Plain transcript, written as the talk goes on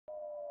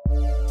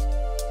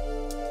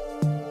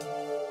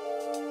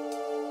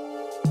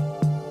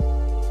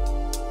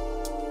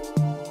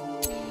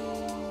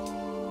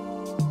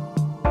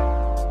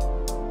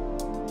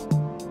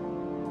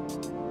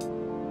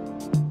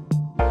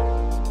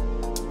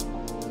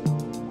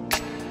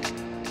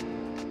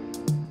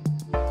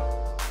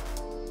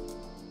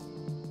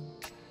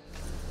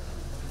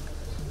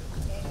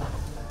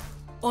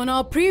On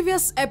our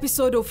previous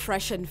episode of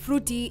Fresh and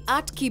Fruity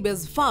at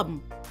Kibe's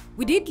farm,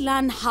 we did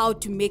learn how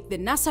to make the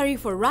nursery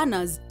for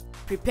runners,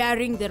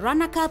 preparing the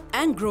runner cap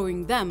and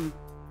growing them.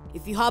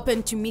 If you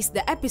happen to miss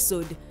the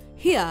episode,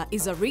 here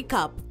is a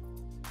recap.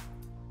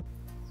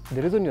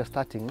 The reason you're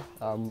starting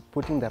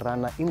putting the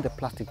runner in the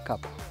plastic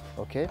cup,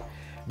 okay?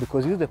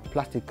 Because use the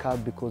plastic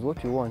cup because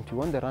what you want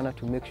the runner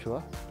to make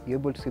sure you're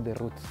able to see the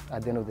roots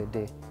at the end of the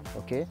day,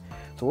 okay?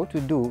 So what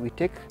we do, we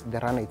take the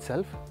runner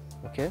itself,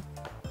 okay?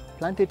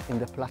 Plant it in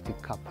the plastic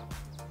cup,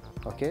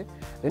 okay?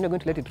 Then you're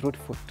going to let it root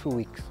for 2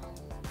 weeks.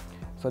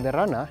 So the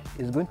runner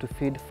is going to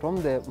feed from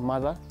the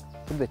mother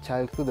to the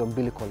child through the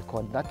umbilical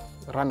cord. That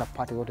runner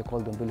part is what we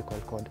call the umbilical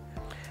cord.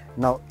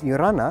 Now your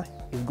runner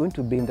is going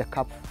to be in the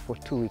cup for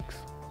 2 weeks.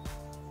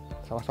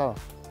 So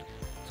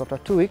after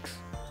 2 weeks,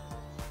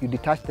 you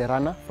detach the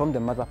runner from the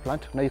mother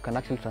plant. Now you can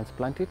actually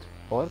transplant it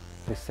or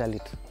resell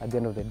it at the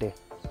end of the day.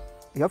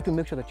 You have to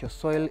make sure that your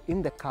soil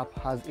in the cup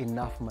has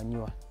enough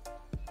manure,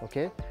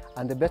 okay?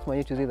 And the best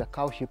manure to use is either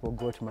cow, sheep or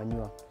goat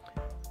manure.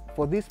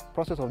 For this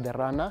process of the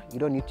runner, you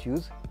don't need to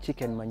use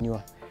chicken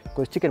manure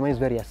because chicken manure is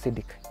very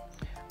acidic.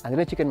 And the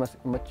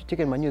reason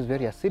chicken manure is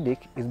very acidic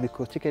is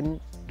because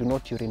chicken do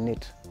not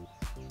urinate,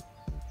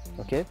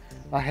 okay?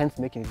 Hence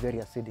making it very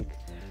acidic.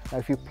 Now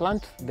if you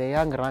plant the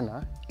young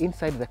runner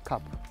inside the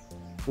cup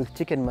with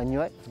chicken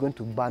manure, it's going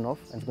to burn off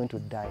and it's going to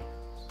die.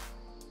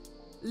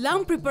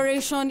 Land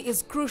preparation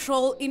is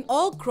crucial in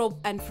all crop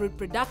and fruit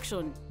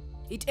production.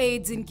 It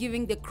aids in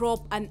giving the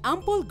crop an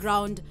ample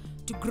ground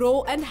to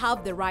grow and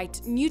have the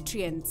right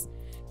nutrients.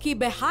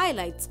 Kibe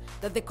highlights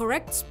that the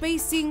correct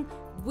spacing,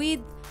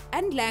 width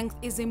and length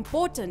is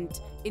important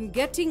in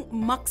getting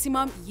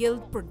maximum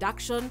yield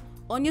production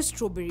on your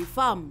strawberry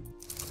farm.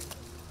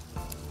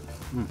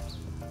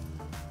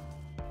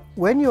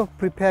 When you're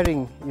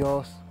preparing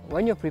your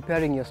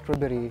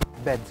strawberry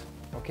beds,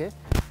 okay,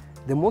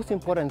 the most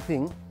important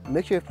thing,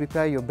 make sure you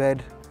prepare your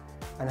bed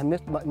and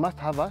it must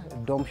have a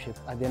dome shape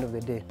at the end of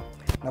the day.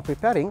 Now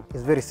preparing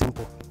is very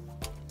simple.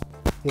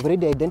 You've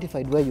already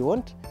identified where you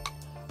want,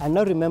 and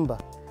now remember,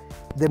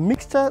 the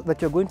mixture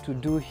that you're going to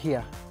do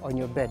here on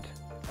your bed,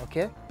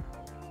 okay,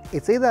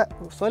 it's either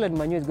soil and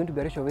manure is going to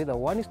be a ratio of either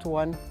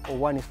 1:1 or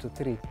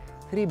 1:3,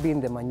 3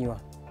 being the manure,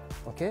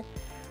 okay.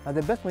 Now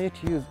the best manure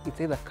to use, it's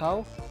either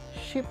cow,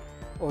 sheep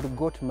or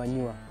goat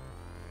manure.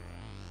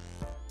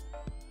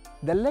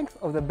 The length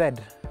of the bed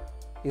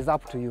is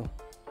up to you,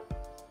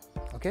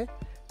 okay?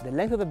 The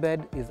length of the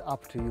bed is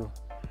up to you.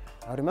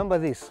 Now remember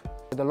this,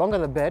 the longer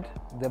the bed,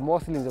 the more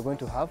ceilings you're going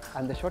to have,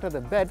 and the shorter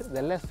the bed,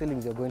 the less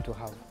ceilings you're going to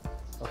have,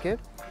 okay?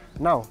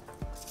 Now,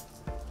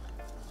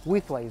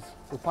 width-wise,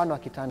 upana wa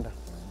kitanda,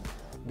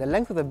 the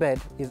length of the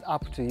bed is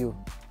up to you,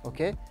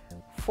 okay?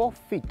 4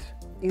 feet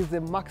is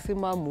the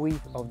maximum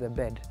width of the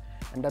bed.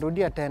 And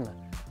narudia tena,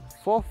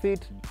 4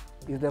 feet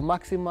is the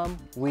maximum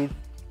width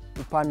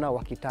upana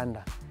wa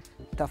kitanda.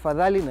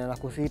 Tafadhali na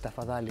nakusihi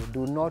tafadhali,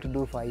 do not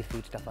do 5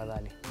 feet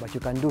tafadhali. But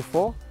you can do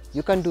 4,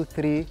 you can do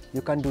 3,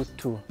 you can do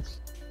 2,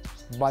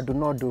 but do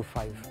not do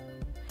 5.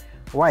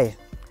 Why?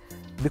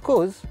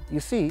 Because you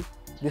see,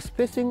 the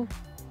spacing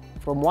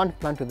from one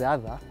plant to the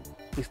other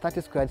is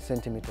 30 square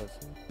centimeters,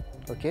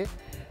 okay?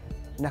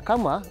 Na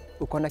kama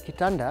uko na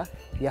kitanda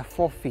ya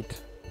 4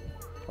 feet,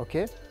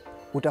 okay,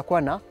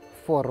 utakuwa na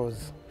 4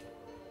 rows.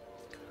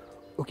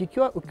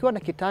 Ukiwa na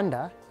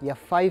kitanda ya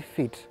 5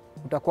 feet,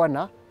 utakuwa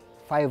na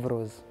 5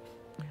 rows.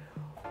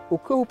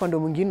 Ukiwa upande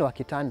mwingine wa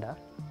kitanda,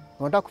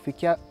 unataka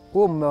kufikia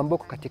huo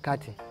mmamboko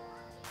katikati,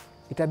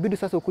 itabidi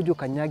sasa ukuje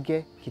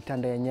ukanyage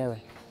kitanda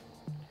yenyewe.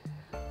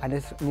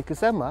 And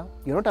nikisema,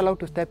 you're not allowed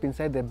to step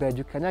inside the bed.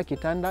 Ukikanyage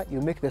kitanda,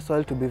 you make the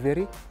soil to be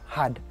very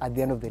hard at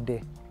the end of the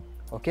day,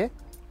 okay?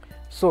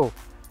 So,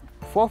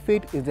 4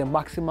 feet is the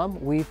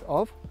maximum width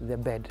of the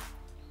bed.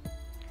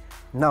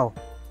 Now,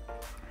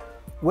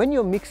 when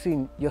you're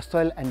mixing your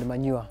soil and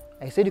manure,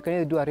 I said you can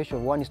either do a ratio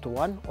of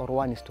 1:1 or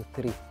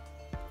 1:3.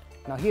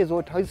 Now here's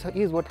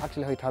what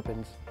actually how it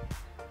happens.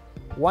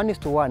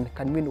 1:1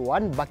 can mean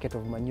 1 bucket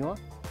of manure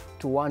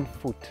to 1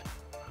 foot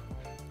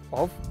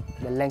of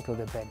the length of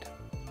the bed,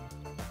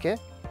 okay?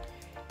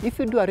 If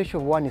you do a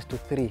ratio of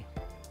 1:3,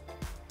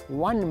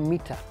 1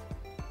 meter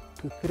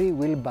to 3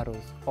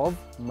 wheelbarrows of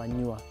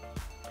manure.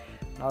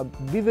 Now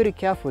be very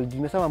careful,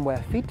 nimesema mambo ya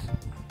feet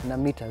na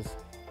meters.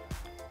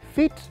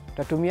 Feet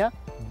tatumia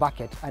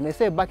bucket, and I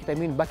say bucket, I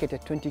mean bucket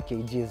at 20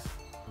 kgs.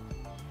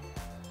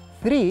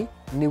 3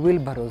 ni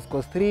wheelbarrows,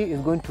 because 3 is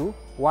going to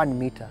 1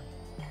 meter.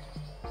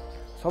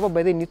 So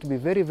by then you need to be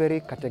very,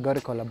 very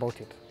categorical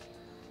about it.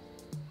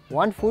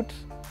 1 foot,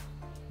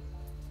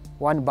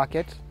 1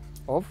 bucket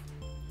of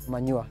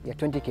manure, yeah,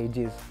 20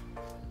 kgs.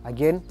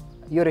 Again,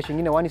 your ratio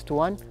ingine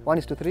 1:1,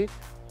 1:3,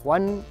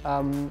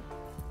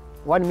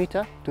 1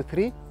 meter to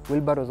 3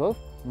 wheelbarrows of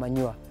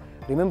manure.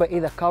 Remember,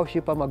 either cow,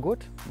 sheep or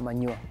goat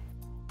manure.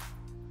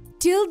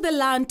 Till the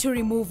land to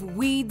remove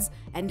weeds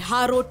and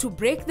harrow to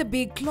break the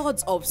big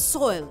clods of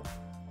soil.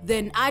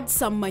 Then add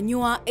some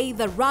manure,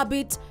 either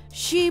rabbit,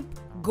 sheep,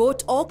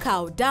 goat or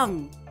cow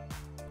dung.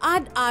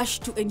 Add ash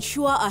to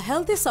ensure a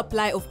healthy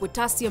supply of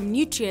potassium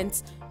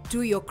nutrients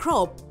to your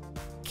crop,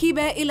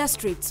 Kibe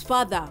illustrates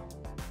further.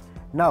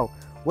 Now,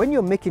 when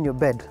you're making your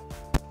bed,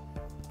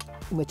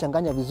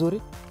 umechanganya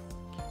vizuri,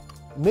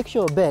 make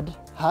sure your bed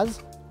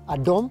has a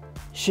dome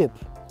shape.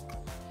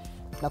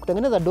 Na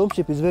kutengeneza dome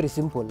shape is very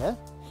simple.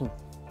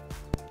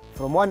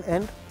 From one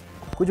end,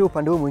 kuja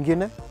upande huu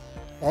mwingine,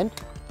 and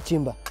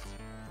chimba.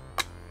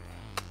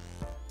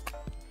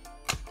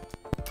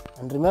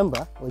 And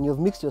remember, when you've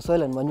mixed your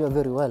soil and manure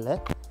very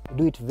well,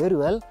 do it very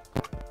well.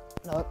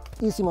 Now,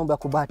 hii si mambo ya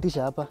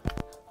kubahatisha hapa.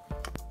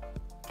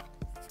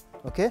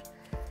 Okay?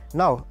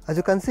 Now, as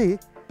you can see,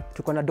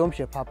 tuko na dome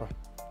shape hapa.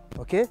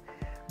 Okay?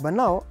 But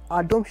now,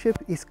 our dome shape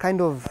is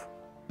kind of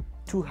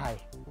too high.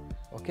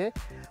 Okay?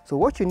 So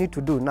what you need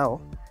to do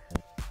now,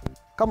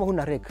 kama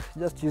huna rake,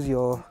 just use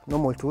your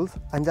normal tools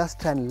and just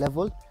try and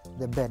level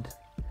the bed.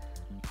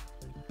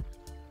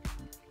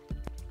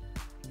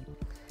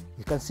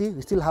 You can see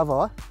we still have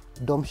our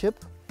dome shape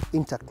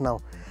intact now.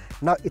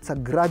 Now it's a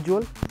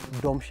gradual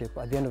dome shape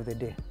at the end of the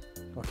day.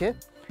 Okay?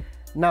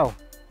 Now,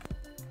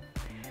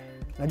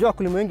 najua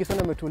wakulima wengi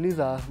sana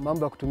wametuuliza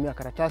mambo ya kutumia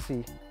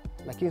karatasi,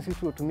 lakini sisi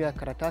tunatumia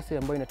karatasi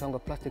ambayo inaitwa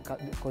plastic,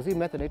 because hii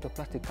method inaitwa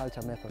plastic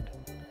culture method.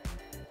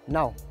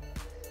 Now,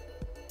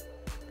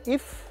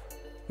 if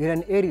you're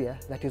in an area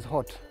that is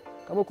hot,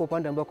 kama uko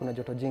upande ambao kuna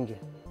joto jingi,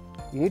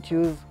 you need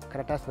to use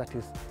karatasi that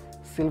is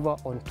silver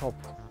on top.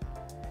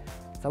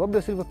 Sababu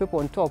ya silver paper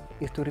on top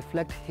is to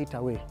reflect heat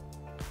away.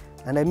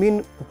 And I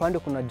mean upande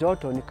kuna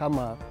joto ni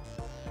kama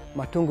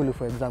Matungulu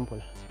for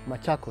example,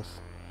 Machakos,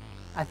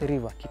 Athi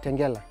River,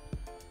 Kitengela,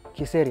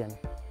 Kiserian.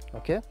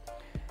 Okay?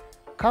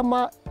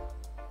 Kama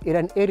in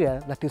an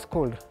area that is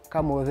cold,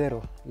 kama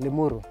Odhero,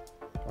 Limuru,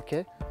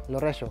 okay?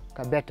 Loresho,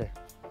 Kabete,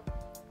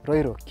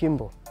 Roiro,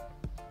 Kimbo,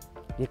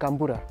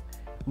 Ikambura,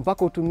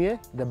 mpaka utumie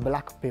the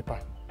black paper.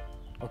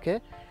 Okay?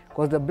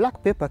 Because the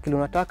black paper kile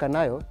unataka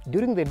nayo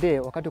during the day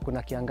wakati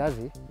kuna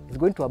kiangazi is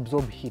going to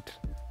absorb heat.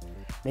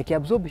 Na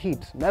ikiabsorb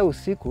heat, nayo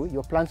usiku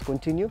your plants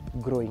continue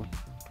growing.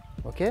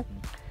 Okay?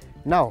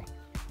 Now,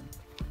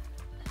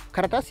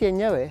 karatasi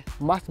yenyewe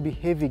must be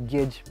heavy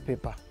gauge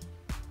paper.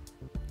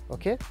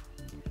 Okay?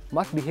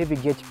 Must be heavy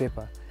gauge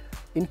paper.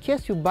 In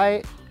case you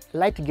buy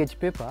light gauge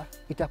paper,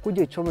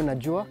 itakuja ichome na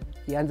jua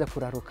ianze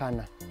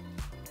kurarukana.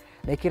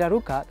 Na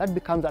ikiraruka, that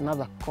becomes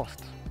another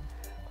cost.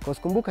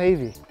 Because kumbuka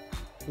hivi,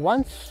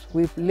 once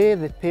we lay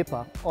the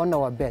paper on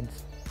our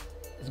beds,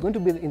 it's going to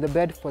be in the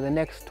bed for the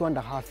next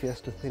 2.5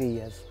 years to 3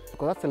 years.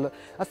 Because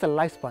that's the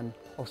lifespan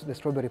of the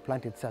strawberry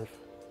plant itself.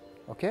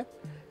 Okay?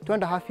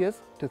 2.5 years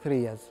to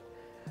 3 years.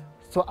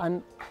 So,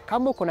 and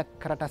kama uko na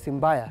karatasi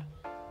mbaya,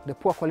 the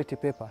poor quality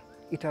paper,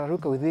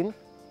 itararuka within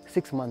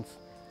 6 months.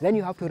 Then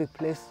you have to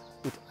replace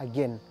it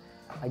again.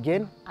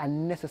 Again,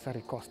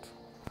 unnecessary cost.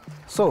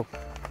 So,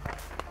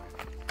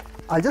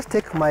 I'll just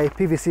take my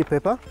PVC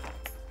paper,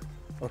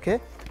 okay?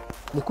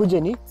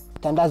 Nikuje ni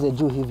tandaze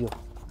juu hivyo.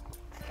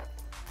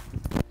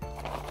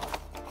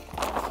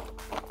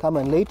 Come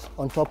and lay it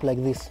on top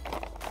like this.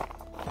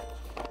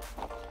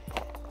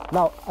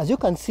 Now, as you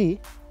can see,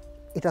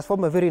 it has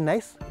formed a very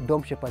nice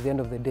dome shape at the end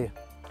of the day.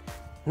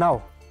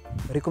 Now,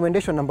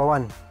 recommendation number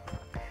 1.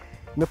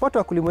 Nimepata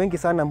wakulima wengi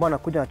sana ambao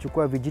wanakuja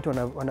wanachukua vijiti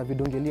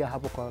wanavidungilia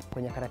hapo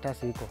kwenye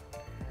karatasi iko.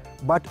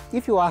 But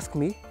if you ask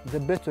me, the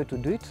best way to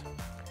do it,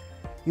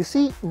 you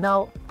see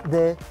now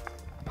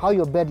how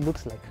your bed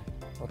looks like,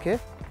 okay?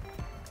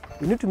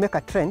 You need to make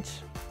a trench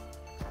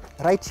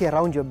right here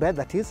around your bed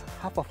that is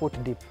 1/2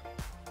 foot deep,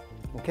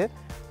 okay?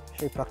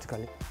 Show you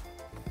practically.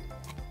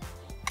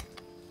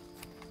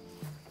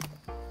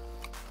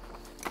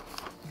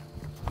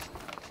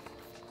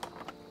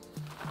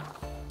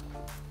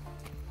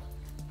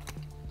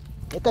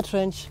 Make a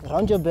trench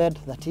around your bed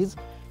that is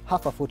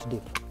 1/2 foot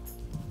deep.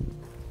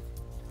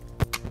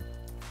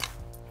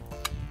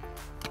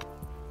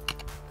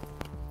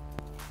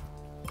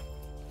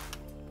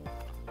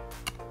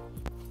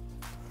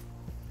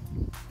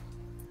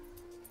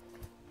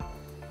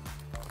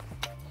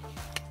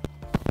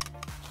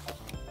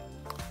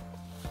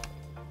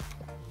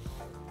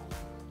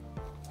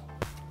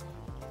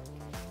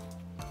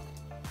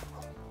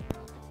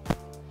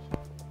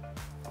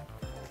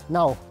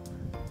 Now,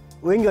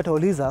 wengi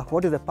watauliza,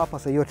 what is the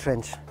purpose of your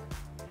trench?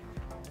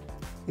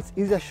 It's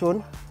easier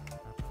shown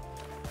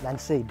than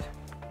said.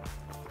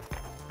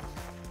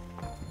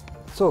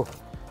 So,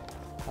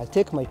 I'll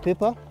take my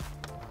paper,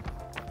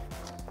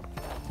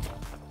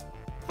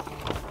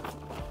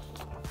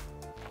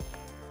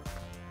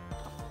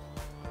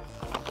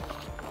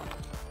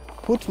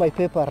 put my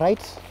paper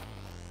right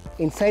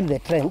inside the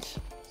trench,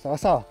 sawa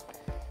sawa.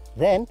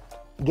 Then,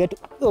 get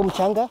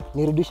mchanga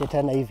nirudishe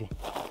tena hivi.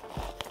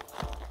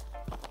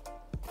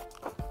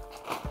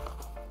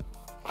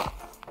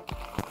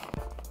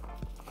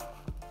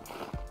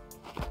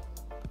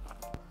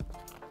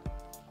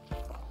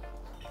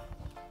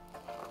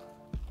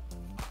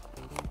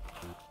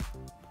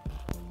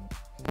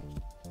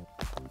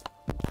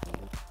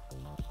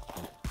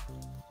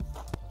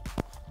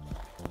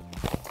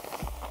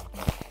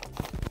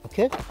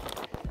 Okay,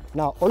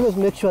 now always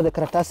make sure the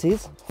karatasi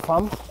is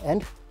firm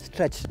and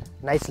stretched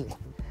nicely.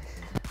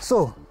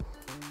 So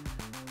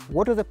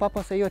What is the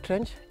purpose of your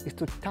trench? Is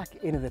to tuck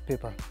in the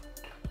paper,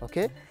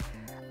 okay?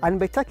 And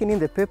by tucking in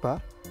the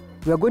paper,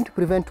 we are going to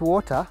prevent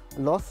water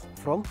loss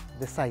from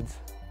the sides.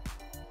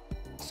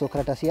 So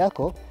karatasi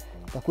yako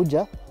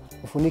takuja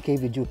ufunike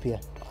hivi juu pia.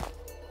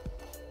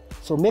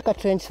 So make a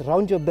trench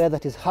round your bed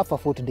that is half a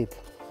foot deep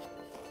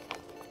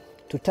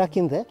to tuck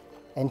in the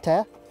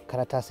entire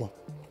karatasi.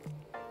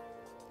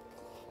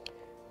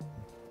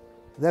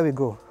 There we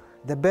go.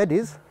 The bed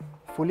is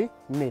fully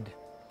made.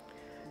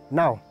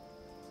 Now,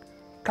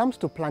 comes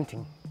to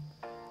planting.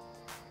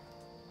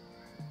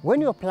 When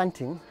you are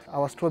planting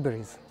our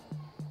strawberries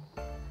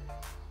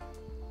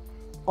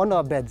on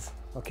our beds,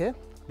 okay,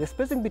 the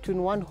spacing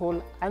between one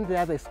hole and the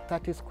other is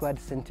 30 squared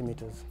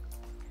centimeters.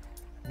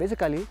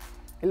 Basically,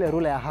 ile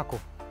rula ya hako,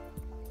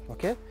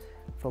 okay,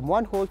 from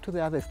one hole to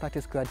the other is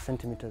 30 squared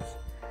centimeters.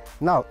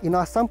 Now, in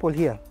our sample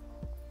here,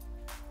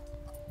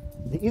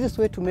 the easiest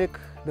way to make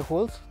the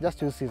holes,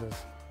 just use scissors,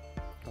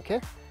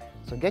 okay?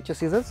 So get your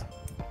scissors,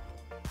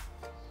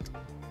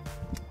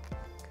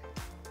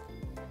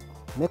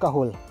 make a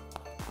hole.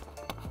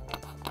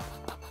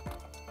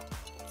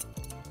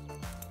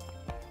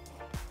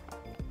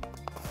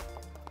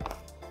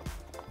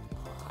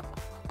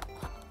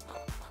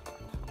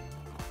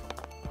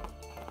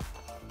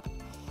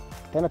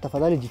 Tena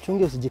tafadhali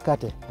jichunge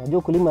usijikate.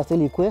 Unajua kulima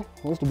style ikwe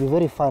needs to be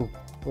very fun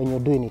when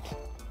you're doing it.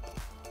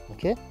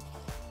 Okay?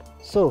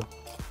 So,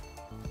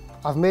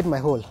 I've made my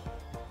hole.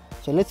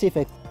 So let's see if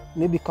I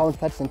maybe count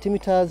 30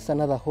 centimeters,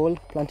 another hole,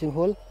 planting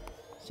hole.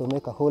 So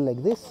make a hole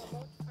like this.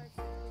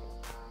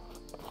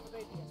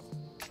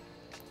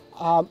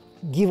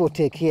 Give or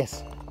take,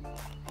 yes.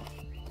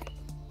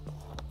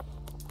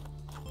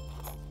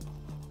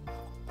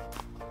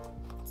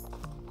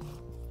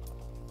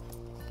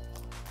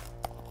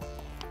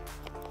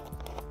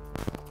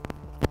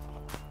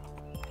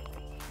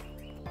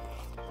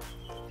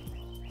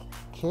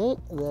 Okay,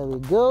 there we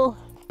go.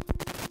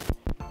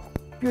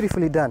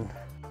 Beautifully done.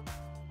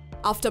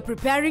 After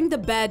preparing the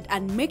bed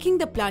and making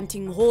the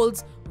planting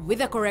holes with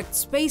the correct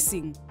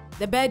spacing,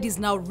 the bed is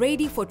now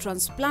ready for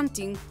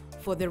transplanting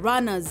for the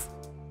runners.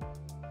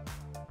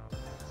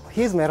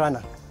 Here's my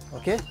runner,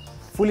 okay?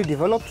 Fully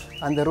developed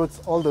and the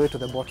roots all the way to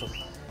the bottom.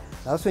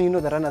 That's when you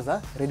know the runners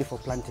are ready for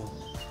planting.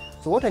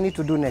 So what I need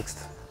to do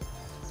next,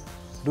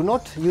 do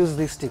not use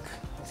this stick.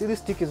 See, this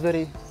stick is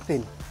very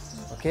thin,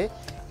 okay?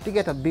 You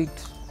get a bit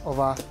of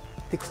a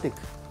thick stick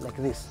like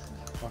this,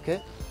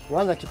 okay?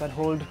 One that you can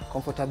hold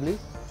comfortably.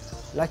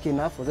 Lucky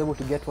enough, I was able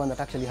to get one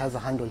that actually has a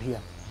handle here,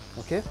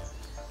 okay?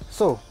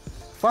 So,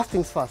 first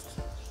things first,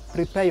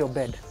 prepare your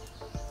bed.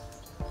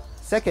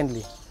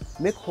 Secondly,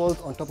 make holes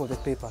on top of the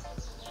paper,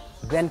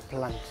 then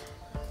plant.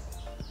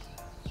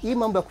 Hii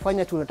mambo ya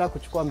kufanya tu unataka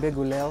kuchukua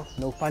mbegu leo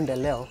na upande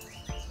leo,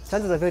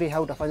 chances are very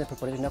high utafanya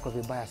preparation yako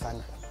vibaya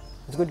sana.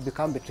 It's going to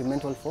become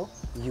detrimental for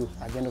you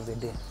at the end of the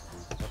day,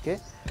 okay?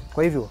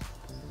 Kwa hivyo,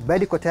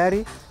 bed iko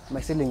tayari,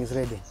 my seedling is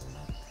ready.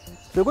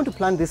 So we're going to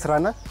plant this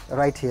runner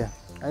right here.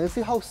 And you'll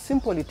see how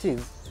simple it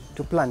is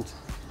to plant.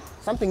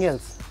 Something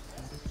else.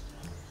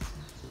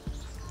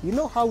 You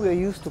know how we're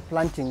used to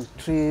planting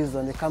trees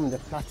when they come in the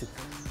plastic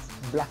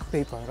black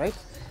paper, right?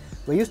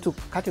 We're used to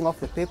cutting off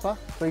the paper,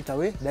 throw it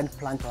away, then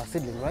plant our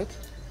seedling, right?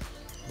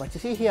 But you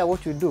see here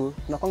what you do,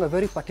 tunakuanga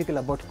very particular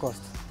about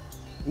cost.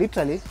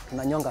 Literally,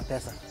 tunanyonga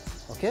pesa,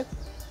 okay?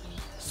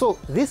 So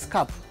this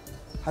cup,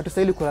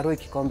 hatustahili kurarua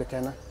kikombe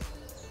tena,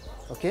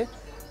 okay?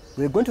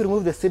 We're going to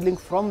remove the seedling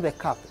from the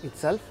cup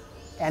itself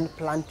and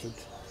plant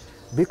it.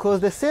 Because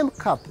the same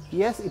cup,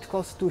 yes, it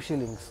costs 2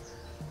 shillings.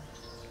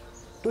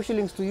 2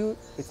 shillings to you,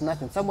 it's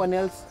nothing. Someone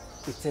else,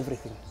 it's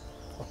everything,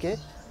 okay?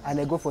 And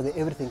I go for the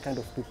everything kind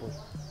of people.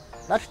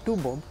 That 2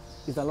 bob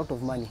is a lot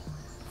of money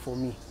for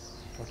me,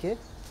 okay?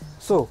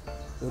 So,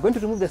 we're going to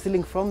remove the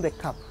seedling from the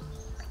cup.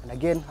 And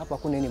again, hapa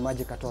hakuna any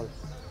magic at all.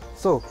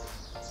 So,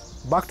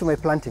 back to my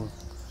planting.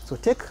 So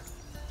take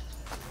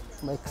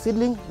my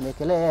seedling,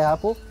 mekelea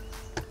hapo,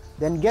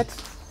 then get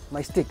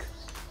my stick.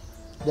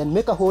 Then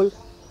make a hole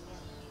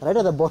right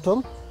at the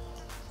bottom.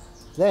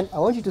 Then I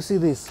want you to see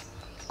this.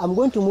 I'm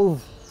going to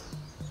move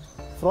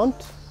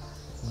front,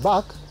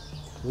 back,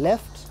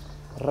 left,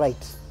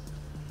 right.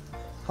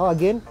 How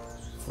again?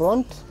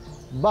 Front,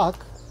 back,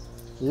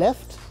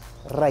 left,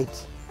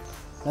 right.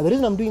 Now the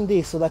reason I'm doing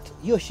this so that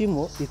your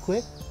shimo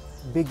ikwe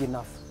big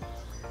enough.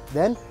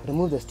 Then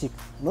remove the stick.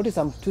 Notice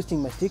I'm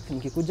twisting my stick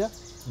nikikuja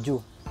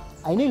juu.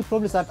 I know you'll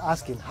probably start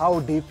asking, how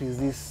deep is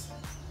this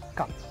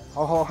cup?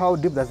 How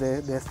deep does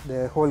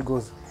the hole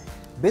goes?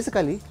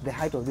 Basically, the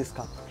height of this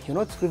cup. You're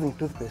not squeezing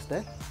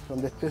toothpaste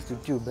from the paste to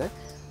tube.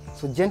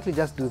 So gently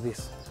just do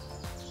this.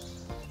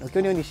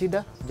 Ukiona ni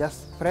shida,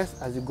 just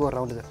press as you go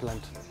around the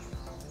plant.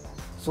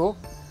 So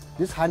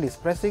this hand is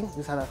pressing,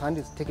 this hand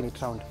is taking it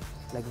round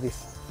like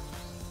this.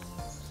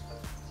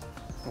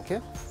 Okay?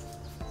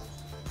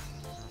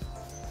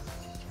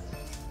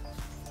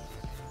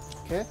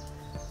 Okay,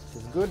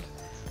 this is good.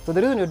 So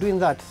the reason you're doing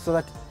that, so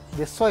that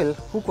the soil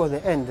hook on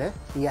the end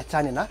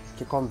iachane na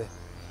kikombe.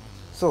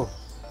 So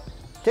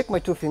take my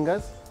 2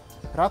 fingers,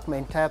 wrap my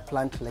entire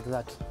plant like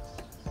that,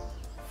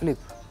 flip,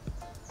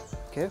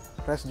 Okay,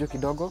 press juu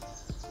kidogo,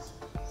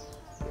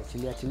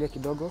 achilia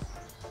kidogo,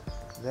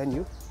 then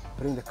you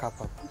bring the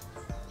cap up.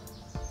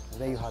 And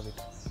there you have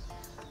it.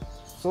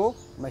 So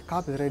my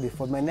cap is ready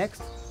for my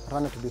next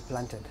runner to be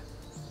planted.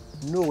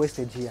 No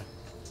wastage here.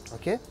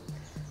 Okay,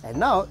 and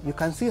now you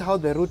can see how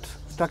the root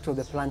structure of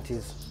the plant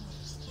is.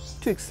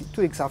 2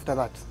 weeks after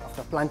that,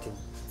 after planting,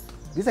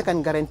 this I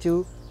can guarantee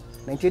you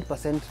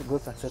 98%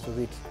 growth success of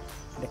it.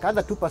 The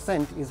other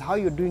 2% is how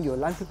you're doing your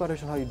land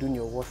preparation, how you're doing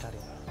your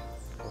watering.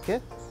 Okay,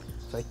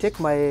 so I take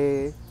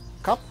my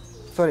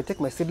take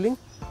my seedling,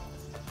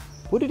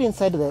 put it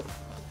inside the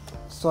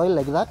soil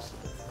like that,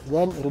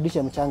 then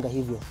irudisha mchanga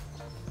hivyo.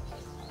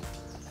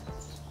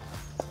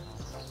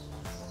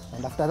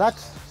 And after that,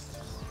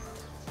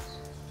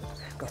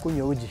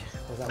 kakunywa uji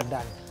because I'm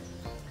done.